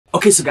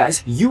Okay, so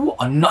guys, you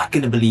are not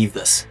going to believe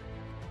this.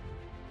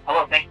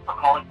 Hello, thanks for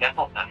calling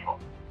Dental Central.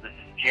 This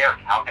is Jerry.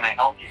 How can I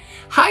help you?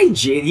 Hi,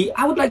 Jerry.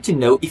 I would like to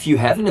know if you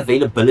have an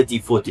availability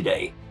for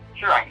today.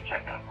 Sure, I can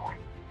check that for you.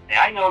 May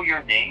I know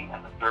your name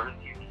and the service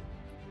you need?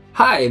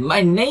 Hi,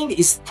 my name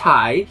is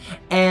Ty,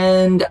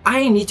 and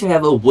I need to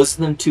have a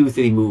wisdom tooth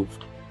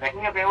removed.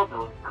 Checking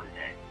availability for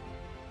today.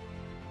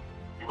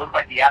 It looks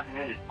like the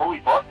afternoon is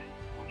fully booked.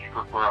 Would you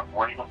prefer a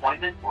morning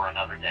appointment or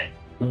another day?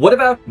 What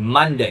about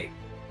Monday?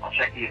 I'll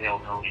check the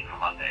availability for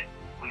Monday.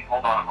 Please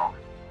hold on a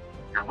moment.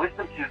 Your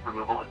wisdom tooth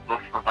removal is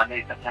booked for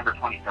Monday, September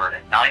 23rd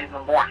at 9 in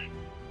the morning.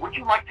 Would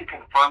you like to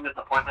confirm this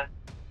appointment?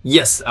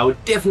 Yes, I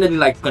would definitely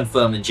like to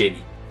confirm it,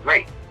 Jerry.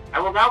 Great.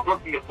 I will now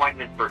book the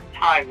appointment for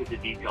Ty with the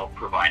details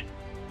provided.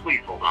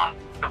 Please hold on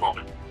a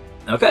moment.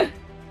 Okay.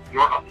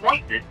 Your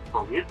appointment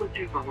for wisdom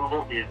tooth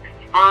removal is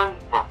confirmed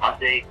for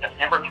Monday,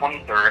 September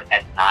 23rd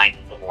at 9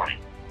 in the morning.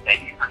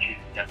 Thank you for choosing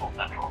Dental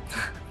Central.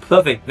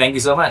 Perfect. Thank you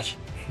so much.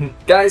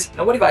 Guys,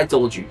 now what if I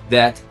told you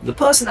that the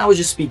person I was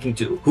just speaking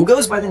to, who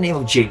goes by the name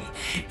of Jerry,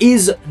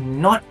 is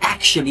not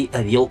actually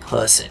a real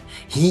person.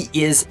 He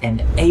is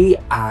an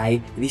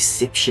AI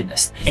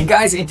receptionist. And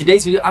guys, in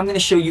today's video, I'm going to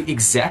show you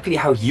exactly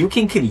how you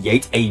can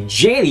create a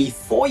Jerry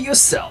for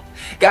yourself.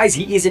 Guys,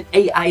 he is an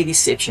AI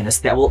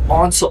receptionist that will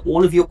answer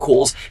all of your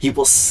calls. He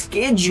will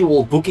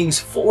schedule bookings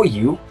for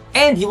you,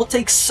 and he will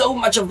take so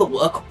much of the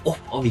work off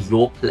of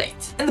your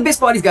plate. And the best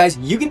part is, guys,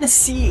 you're gonna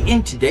see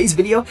in today's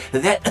video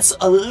that it's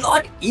a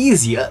lot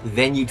easier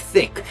than you'd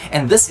think.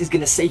 And this is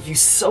gonna save you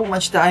so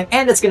much time,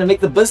 and it's gonna make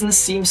the business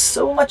seem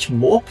so much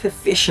more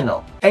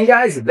professional. And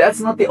guys,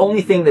 that's not the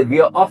only thing that we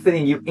are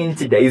offering you in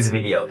today's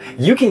video.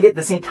 You can get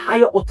this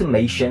entire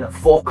automation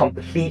for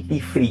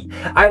completely free.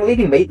 I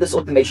already made this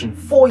automation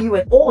for you,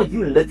 and all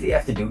you literally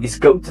have to do is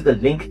go to the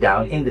link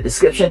down in the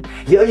description.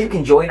 Here you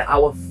can join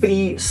our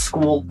free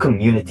school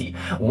community.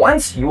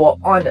 Once you are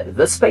on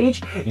this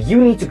page,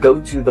 you need to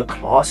go to the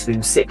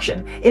classroom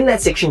section. In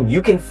that section,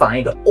 you can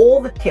find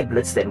all the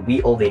templates that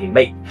we already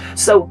made.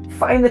 So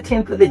find the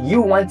template that you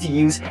want to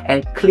use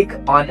and click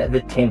on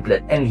the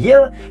template. And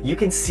here you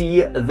can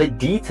see the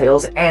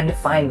details and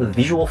find the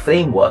visual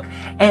framework.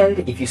 And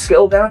if you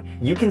scroll down,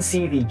 you can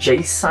see the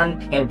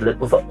JSON template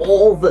with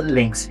all the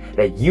links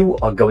that you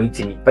are going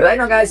to need. But right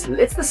now, guys,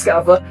 let's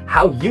discover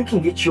how you can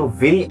get your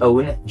very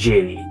own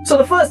Jerry. So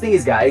the first thing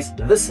is, guys,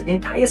 this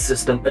entire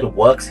system, it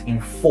works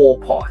in 4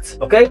 parts.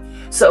 Okay,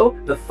 so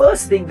the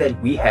first thing that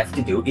we have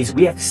to do is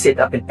we have to set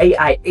up an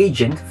AI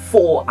agent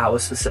for our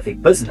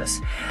specific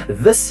business.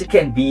 This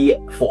can be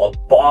for a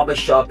barber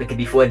shop, it can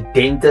be for a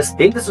dentist.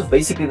 Dentist was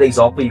basically the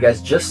example you guys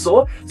just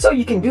saw. So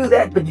you can do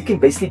that, but you can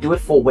basically do it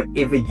for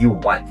whatever you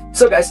want.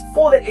 So guys,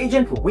 for that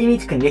agent, we need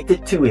to connect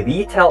it to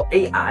Retell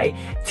AI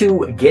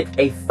to get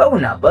a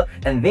phone number,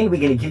 and then we're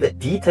going to give it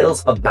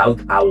details about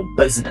our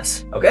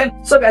business. Okay,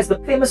 so guys, the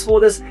premise for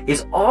this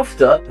is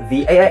after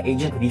the AI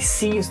agent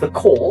receives the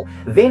call,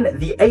 then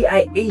the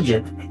AI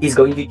agent is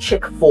going to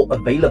check for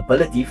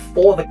availability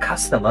for the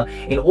customer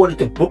in order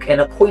to book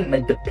an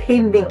appointment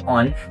depending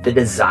on the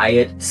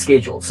desired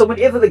schedule. So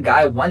whenever the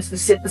guy wants to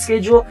set the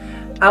schedule,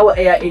 our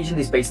AI agent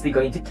is basically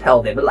going to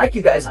tell them, like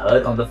you guys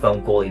heard on the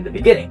phone call in the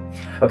beginning.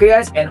 Okay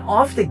guys, and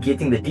after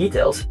getting the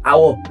details,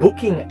 our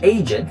booking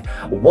agent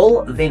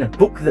will then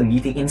book the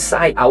meeting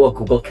inside our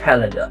Google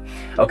Calendar.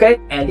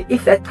 Okay, and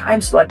if that time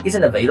slot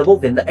isn't available,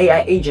 then the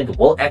AI agent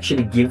will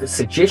actually give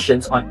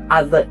suggestions on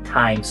other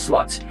time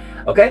slots.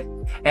 Okay,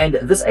 and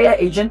this AI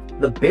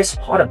agent, the best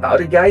part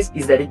about it, guys,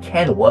 is that it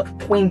can work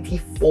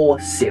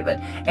 24/7,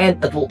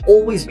 and it will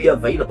always be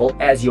available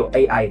as your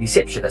AI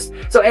receptionist.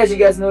 So as you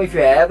guys know, if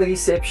you have a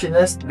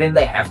receptionist, then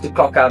they have to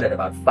clock out at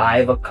about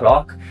 5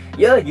 o'clock.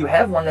 Yeah, you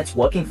have one that's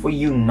working for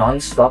you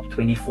non-stop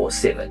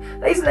 24/7.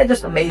 Isn't that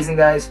just amazing,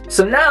 guys?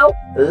 So now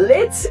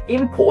let's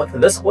import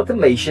this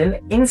automation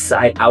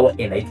inside our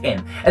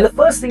N8N. And the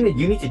first thing that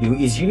you need to do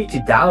is you need to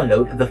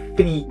download the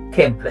free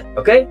template.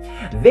 Okay,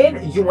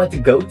 then you want to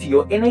go to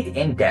your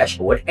N8N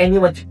dashboard and you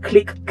want to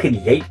click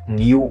create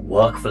new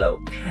workflow.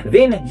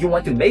 Then you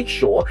want to make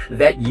sure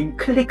that you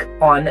click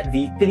on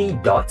the 3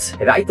 dots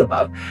right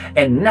above,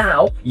 and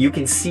now you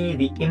can see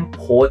the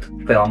import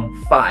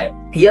from file.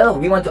 Here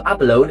we want to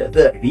upload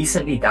the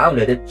recently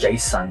downloaded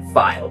JSON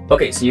file.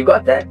 Okay, so you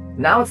got that?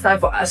 Now it's time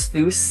for us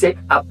to set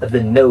up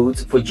the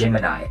nodes for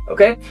Gemini.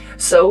 Okay,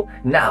 so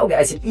now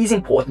guys, it is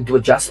important to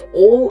adjust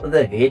all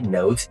the red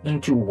nodes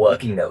into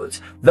working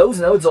nodes. Those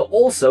nodes are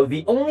also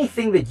the only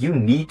thing that you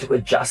need to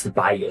adjust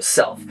by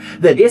yourself.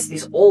 The rest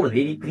is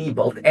already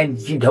pre-built and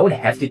you don't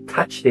have to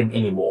touch them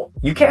anymore.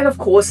 You can of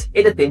course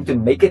edit them to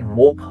make it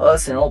more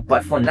personal,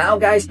 but for now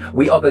guys,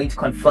 we are going to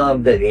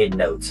confirm the red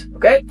nodes.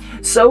 Okay,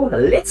 so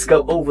let's go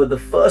go over the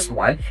first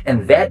one,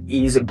 and that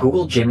is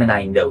Google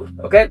Gemini node.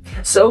 Okay,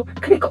 so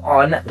click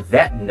on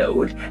that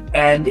node,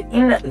 and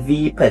in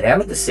the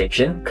parameter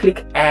section,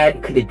 click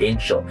add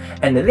credential,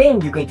 and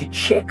then you're going to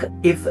check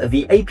if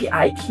the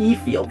API key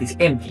field is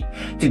empty.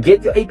 To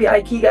get your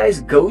API key,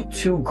 guys, go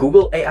to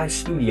Google AI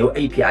Studio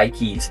API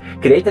keys,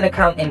 create an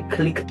account, and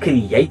click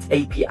create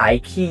API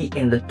key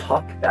in the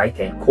top right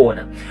hand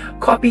corner.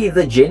 Copy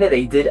the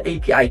generated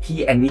API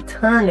key and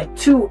return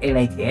to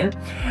N8N,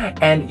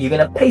 and you're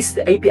going to paste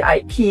the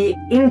API key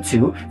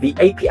into the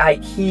API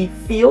key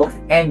field,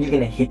 and you're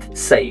going to hit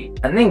save.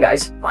 And then,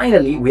 guys,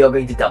 finally we are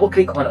going to double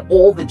click on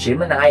all the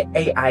Gemini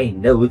AI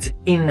nodes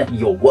in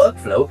your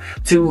workflow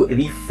to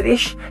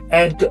refresh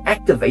and to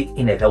activate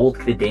enrolled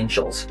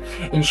credentials,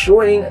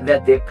 ensuring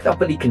that they're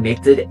properly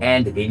connected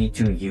and ready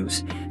to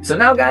use. So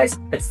now, guys,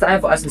 it's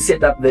time for us to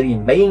set up the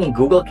remaining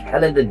Google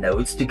Calendar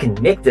nodes to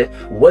connect it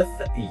with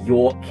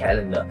your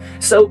calendar.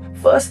 So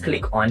first,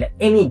 click on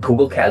any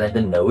Google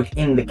Calendar node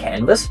in the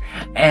canvas,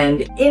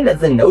 and in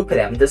the node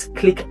parameters,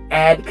 click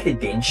add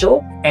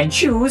credential and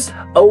choose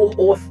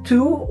OAuth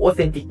 2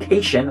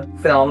 authentication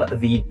from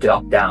the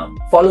drop down.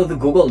 Follow the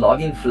Google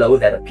login flow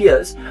that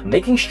appears,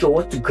 making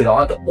sure to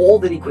grant all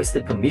the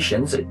requested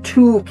permissions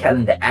to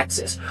calendar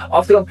access.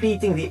 After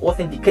completing the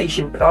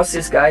authentication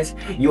process, guys,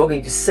 you are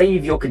going to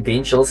save your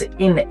credentials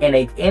in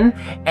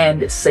N8N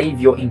and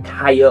save your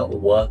entire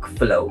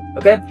workflow.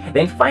 Okay,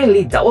 then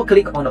finally double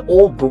click on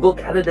all Google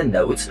Calendar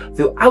nodes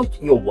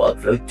throughout your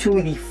workflow to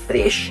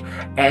refresh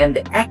and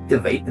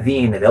activate the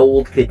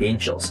enrolled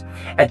credentials.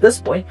 At this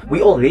point,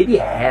 we already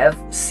have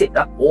set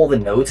up all the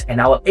nodes, and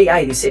our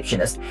AI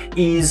receptionist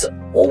is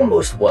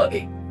almost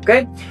working.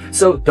 Okay,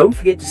 so don't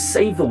forget to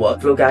save the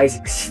workflow, guys,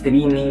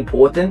 extremely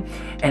important.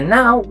 And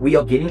now we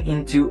are getting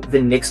into the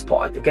next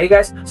part. Okay,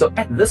 guys, so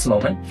at this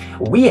moment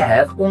we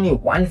have only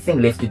one thing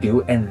left to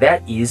do, and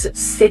that is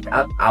set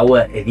up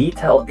our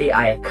Retell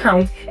AI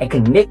account and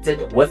connect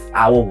it with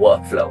our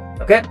workflow.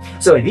 Okay,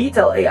 so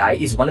Retell AI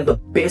is one of the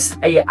best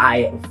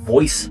AI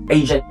voice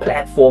agent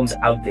platforms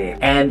out there,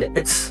 and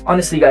it's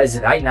honestly, guys,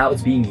 right now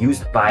it's being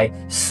used by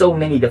so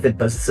many different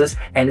businesses,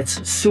 and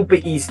it's super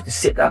easy to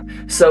set up.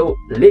 So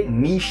let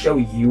me show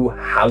you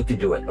how to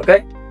do it.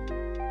 Okay,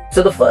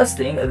 so the first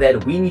thing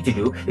that we need to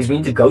do is we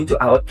need to go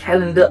to our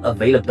calendar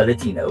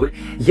availability node.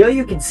 Here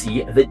you can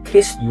see the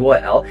test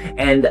URL,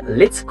 and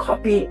let's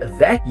copy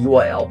that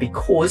URL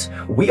because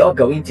we are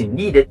going to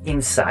need it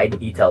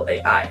inside Retell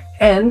AI.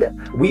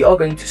 And we are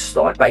going to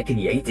start by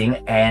creating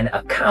an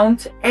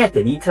account at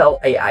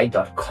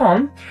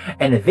retellai.com,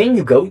 and then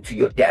you go to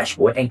your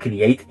dashboard and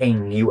create a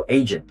new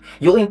agent.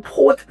 You'll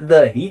import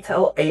the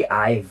Retell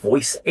AI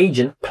voice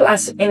agent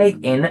plus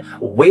N8N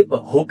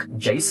webhook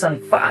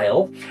JSON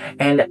file,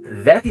 and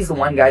that is the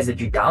one, guys, that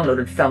you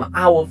downloaded from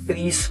our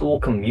free school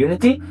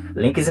community.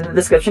 Link is in the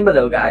description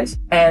below, guys.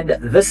 And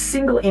this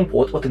single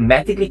import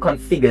automatically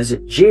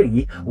configures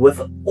Jerry with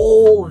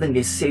all the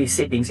necessary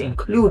settings,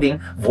 including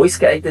voice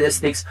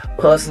characteristics,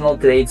 personal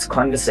traits,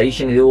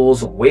 conversation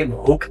rules,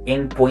 webhook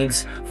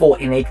endpoints for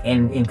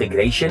N8N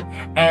integration,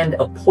 and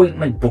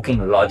appointment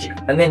booking logic.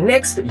 And then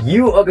next,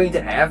 you are going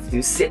to have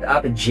to set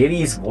up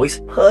Jerry's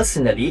voice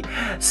personally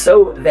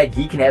so that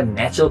he can have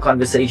natural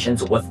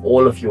conversations with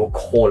all of your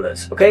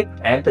callers, okay,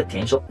 and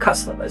potential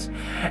customers.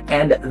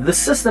 And the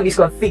system is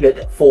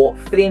configured for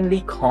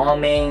friendly,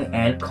 calming,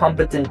 and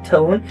competent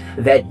tone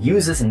that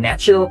uses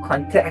natural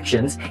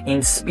contractions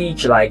in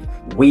speech like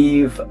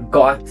we've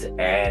got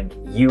and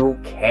you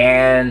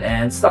can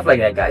and stuff like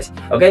that, guys.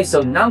 Okay,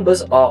 so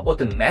numbers are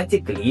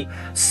automatically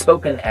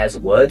spoken as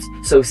words,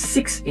 so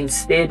 6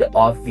 instead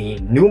of the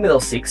numeral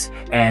 6,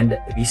 and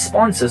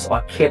responses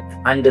are kept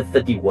under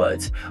 30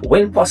 words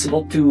when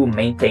possible to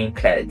maintain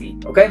clarity.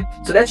 Okay,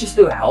 so that's just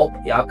to help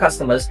our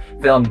customers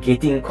from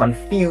getting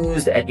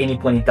confused at any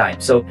point in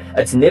time. So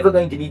it's never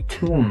going to be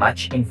too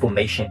much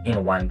information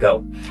in one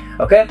go.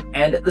 Okay,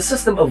 and the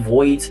system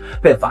avoids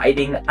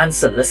providing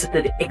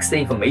unsolicited extra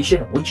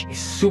information, which is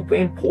super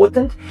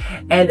important,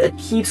 and it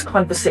keeps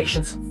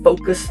conversations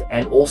focused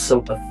and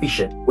also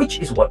efficient, which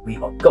is what we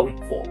are going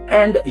for.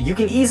 And you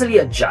can easily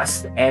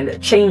adjust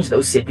and change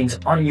those settings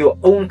on your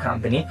own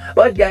company,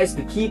 but guys,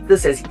 to keep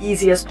this as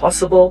easy as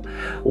possible,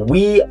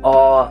 we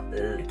are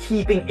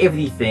keeping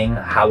everything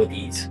how it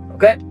is.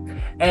 Okay,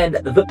 and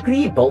the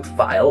pre-built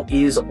file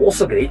is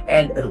also great,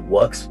 and it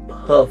works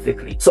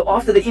perfectly. So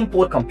after the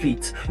import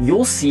completes,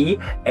 you'll see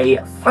a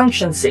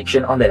function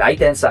section on the right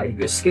hand side of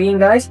your screen,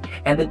 guys,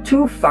 and the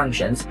two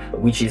functions,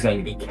 which is going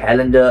to be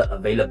calendar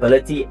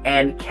availability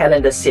and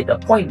calendar set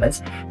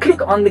appointments.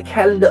 Click on the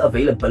calendar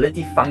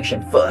availability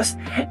function first,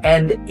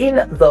 and in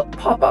the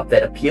pop-up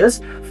that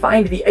appears,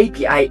 find the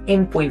API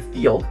endpoint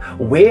field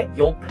where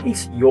you'll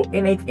place your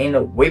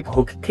N8N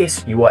webhook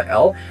test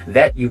URL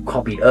that you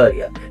copied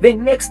earlier.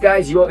 Then next,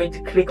 guys, you are going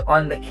to click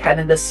on the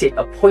calendar set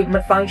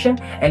appointment function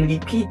and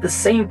repeat the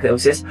same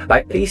process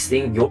by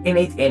pasting your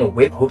N8N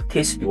webhook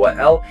test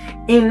URL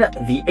in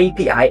the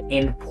API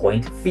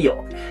endpoint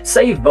field.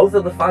 Save both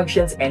of the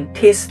functions and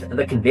test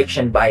the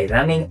connection by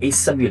running a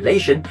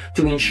simulation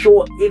to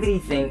ensure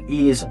everything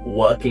is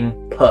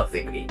working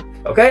perfectly.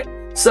 Okay?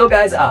 So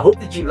guys, I hope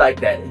that you like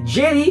that.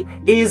 Jelly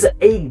is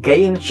a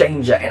game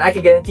changer, and I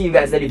can guarantee you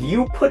guys that if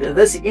you put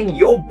this in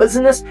your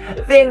business,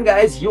 then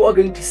guys, you are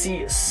going to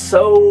see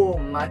so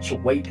much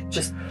weight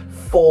just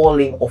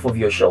falling off of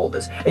your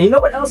shoulders. And you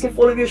know what else can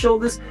fall off your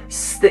shoulders?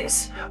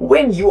 Stress.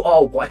 When you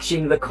are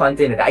watching the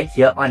content right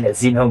here on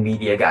Zeno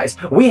Media, guys,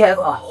 we have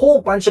a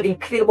whole bunch of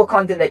incredible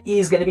content that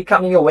is going to be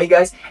coming your way,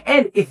 guys.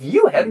 And if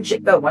you haven't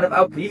checked out one of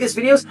our previous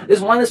videos,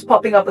 there's one that's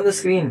popping up on the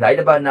screen right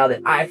about now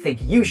that I think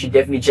you should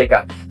definitely check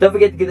out. Don't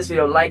forget to give this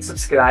video a like,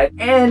 subscribe,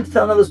 and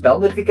turn on those bell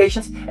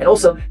notifications. And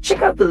also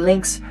check out the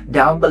links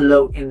down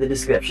below in the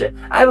description.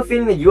 I have a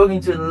feeling that you're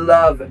going to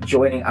love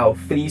joining our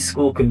free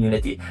school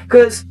community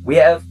because we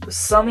have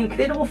some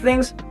incredible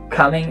things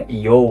coming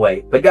your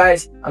way. But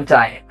guys, I'm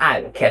tired.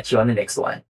 I will catch you on the next one.